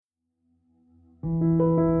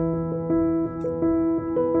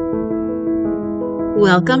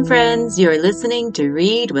Welcome, friends. You're listening to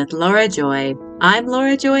Read with Laura Joy. I'm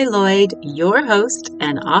Laura Joy Lloyd, your host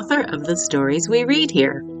and author of the stories we read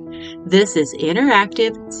here. This is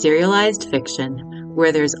interactive, serialized fiction,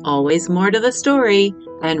 where there's always more to the story,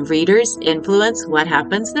 and readers influence what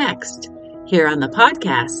happens next. Here on the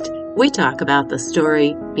podcast, we talk about the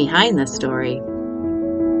story behind the story.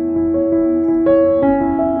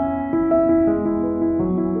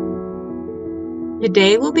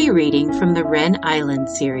 Today we'll be reading from the Wren Island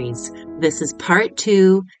series. This is part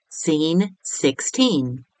 2, scene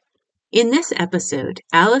 16. In this episode,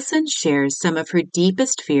 Allison shares some of her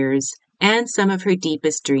deepest fears and some of her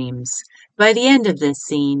deepest dreams. By the end of this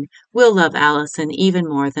scene, we'll love Allison even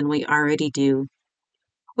more than we already do.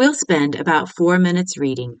 We'll spend about 4 minutes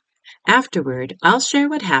reading. Afterward, I'll share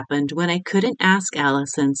what happened when I couldn't ask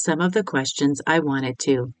Allison some of the questions I wanted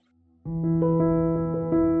to.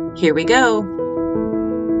 Here we go.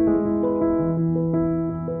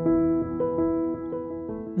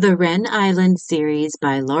 The Wren Island series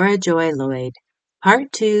by Laura Joy Lloyd,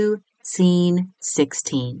 Part 2, Scene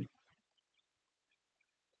 16.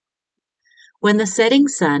 When the setting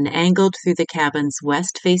sun angled through the cabin's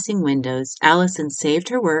west-facing windows, Allison saved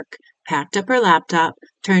her work, packed up her laptop,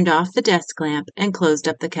 turned off the desk lamp, and closed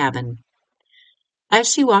up the cabin.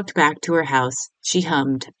 As she walked back to her house, she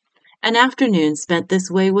hummed. An afternoon spent this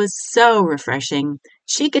way was so refreshing.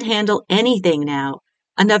 She could handle anything now.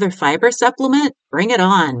 Another fiber supplement? Bring it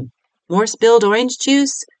on. More spilled orange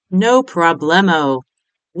juice? No problemo.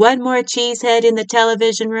 One more cheesehead in the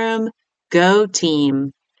television room? Go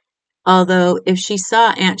team. Although, if she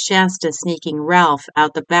saw Aunt Shasta sneaking Ralph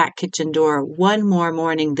out the back kitchen door one more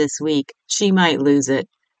morning this week, she might lose it.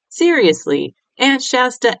 Seriously, Aunt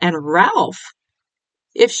Shasta and Ralph!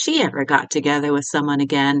 If she ever got together with someone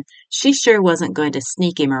again, she sure wasn't going to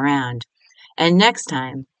sneak him around. And next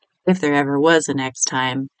time, if there ever was a next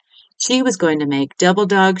time, she was going to make double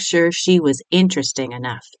dog sure she was interesting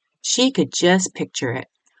enough. She could just picture it.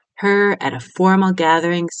 Her at a formal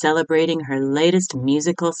gathering celebrating her latest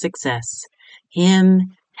musical success.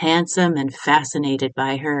 Him, handsome and fascinated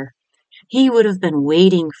by her. He would have been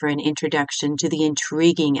waiting for an introduction to the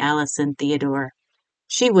intriguing Allison Theodore.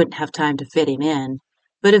 She wouldn't have time to fit him in,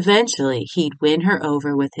 but eventually he'd win her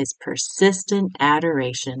over with his persistent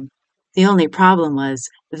adoration. The only problem was,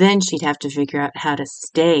 then she'd have to figure out how to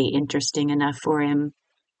stay interesting enough for him.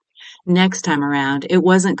 Next time around, it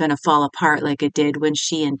wasn't going to fall apart like it did when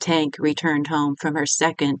she and Tank returned home from her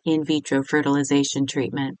second in vitro fertilization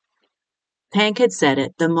treatment. Tank had said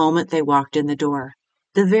it the moment they walked in the door.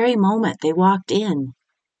 The very moment they walked in.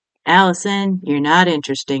 Allison, you're not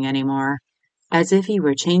interesting anymore. As if he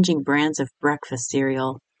were changing brands of breakfast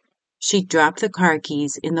cereal. She dropped the car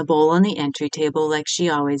keys in the bowl on the entry table like she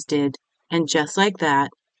always did, and just like that,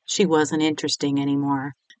 she wasn't interesting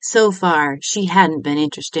anymore. So far, she hadn't been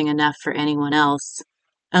interesting enough for anyone else,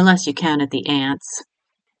 unless you counted the aunts,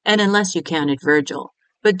 and unless you counted Virgil.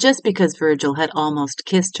 But just because Virgil had almost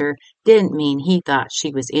kissed her didn't mean he thought she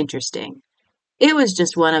was interesting. It was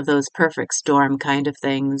just one of those perfect storm kind of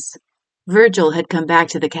things. Virgil had come back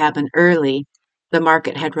to the cabin early. The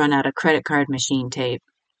market had run out of credit card machine tape.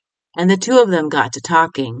 And the two of them got to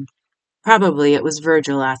talking. Probably it was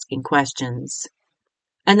Virgil asking questions.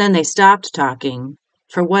 And then they stopped talking,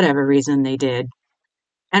 for whatever reason they did.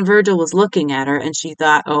 And Virgil was looking at her, and she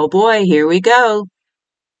thought, oh boy, here we go.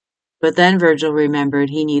 But then Virgil remembered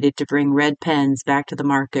he needed to bring red pens back to the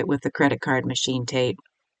market with the credit card machine tape.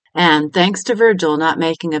 And thanks to Virgil not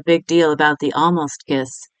making a big deal about the almost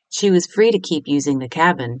kiss, she was free to keep using the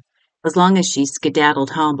cabin. As long as she skedaddled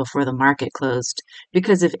home before the market closed,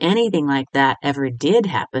 because if anything like that ever did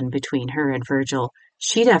happen between her and Virgil,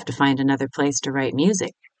 she'd have to find another place to write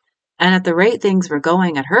music. And at the rate things were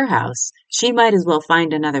going at her house, she might as well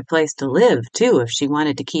find another place to live, too, if she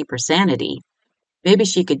wanted to keep her sanity. Maybe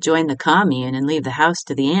she could join the commune and leave the house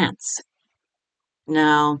to the aunts.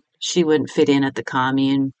 No, she wouldn't fit in at the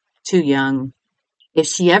commune. Too young. If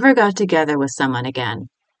she ever got together with someone again,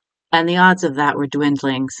 and the odds of that were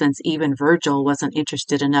dwindling since even Virgil wasn't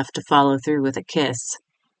interested enough to follow through with a kiss.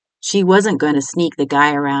 She wasn't going to sneak the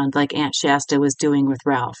guy around like Aunt Shasta was doing with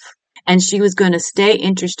Ralph. And she was going to stay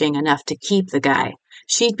interesting enough to keep the guy.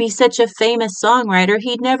 She'd be such a famous songwriter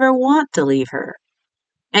he'd never want to leave her.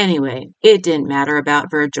 Anyway, it didn't matter about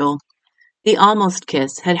Virgil. The almost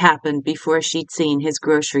kiss had happened before she'd seen his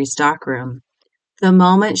grocery stockroom. The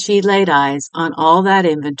moment she laid eyes on all that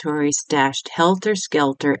inventory stashed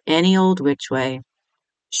helter-skelter any old which way,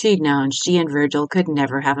 she'd known she and Virgil could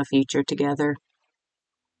never have a future together.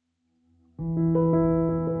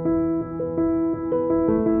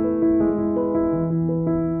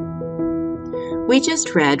 We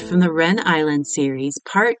just read from the Wren Island series,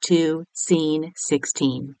 Part 2, Scene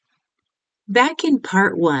 16. Back in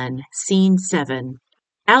Part 1, Scene 7,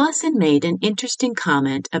 Allison made an interesting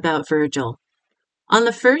comment about Virgil. On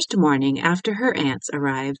the first morning after her aunts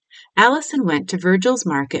arrived, Allison went to Virgil's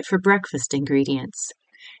market for breakfast ingredients.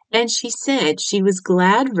 And she said she was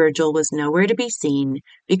glad Virgil was nowhere to be seen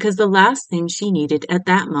because the last thing she needed at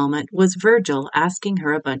that moment was Virgil asking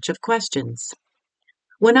her a bunch of questions.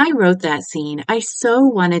 When I wrote that scene, I so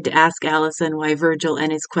wanted to ask Allison why Virgil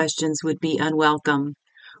and his questions would be unwelcome.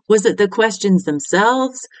 Was it the questions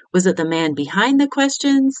themselves? Was it the man behind the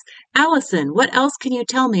questions? Allison, what else can you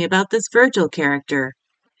tell me about this Virgil character?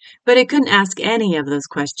 But I couldn't ask any of those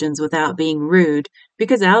questions without being rude,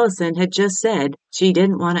 because Allison had just said she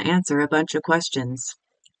didn't want to answer a bunch of questions.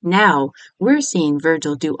 Now, we're seeing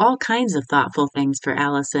Virgil do all kinds of thoughtful things for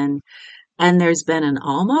Allison, and there's been an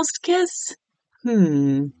almost kiss?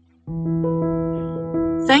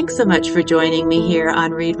 Thanks so much for joining me here on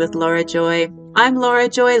Read with Laura Joy. I'm Laura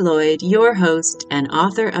Joy Lloyd, your host and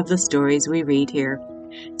author of the stories we read here.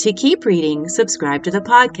 To keep reading, subscribe to the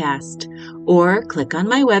podcast, or click on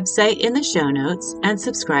my website in the show notes and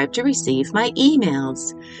subscribe to receive my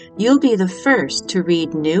emails. You'll be the first to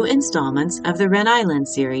read new installments of the Wren Island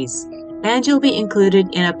series, and you'll be included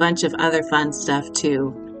in a bunch of other fun stuff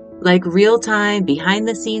too, like real-time,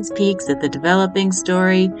 behind-the-scenes peeks at the developing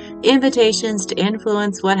story, invitations to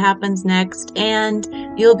influence what happens next, and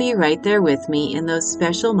you'll be right there with me in those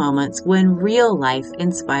special moments when real life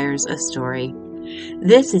inspires a story.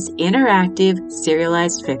 This is interactive,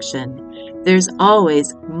 serialized fiction. There's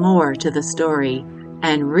always more to the story,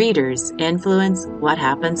 and readers influence what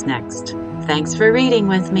happens next. Thanks for reading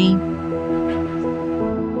with me.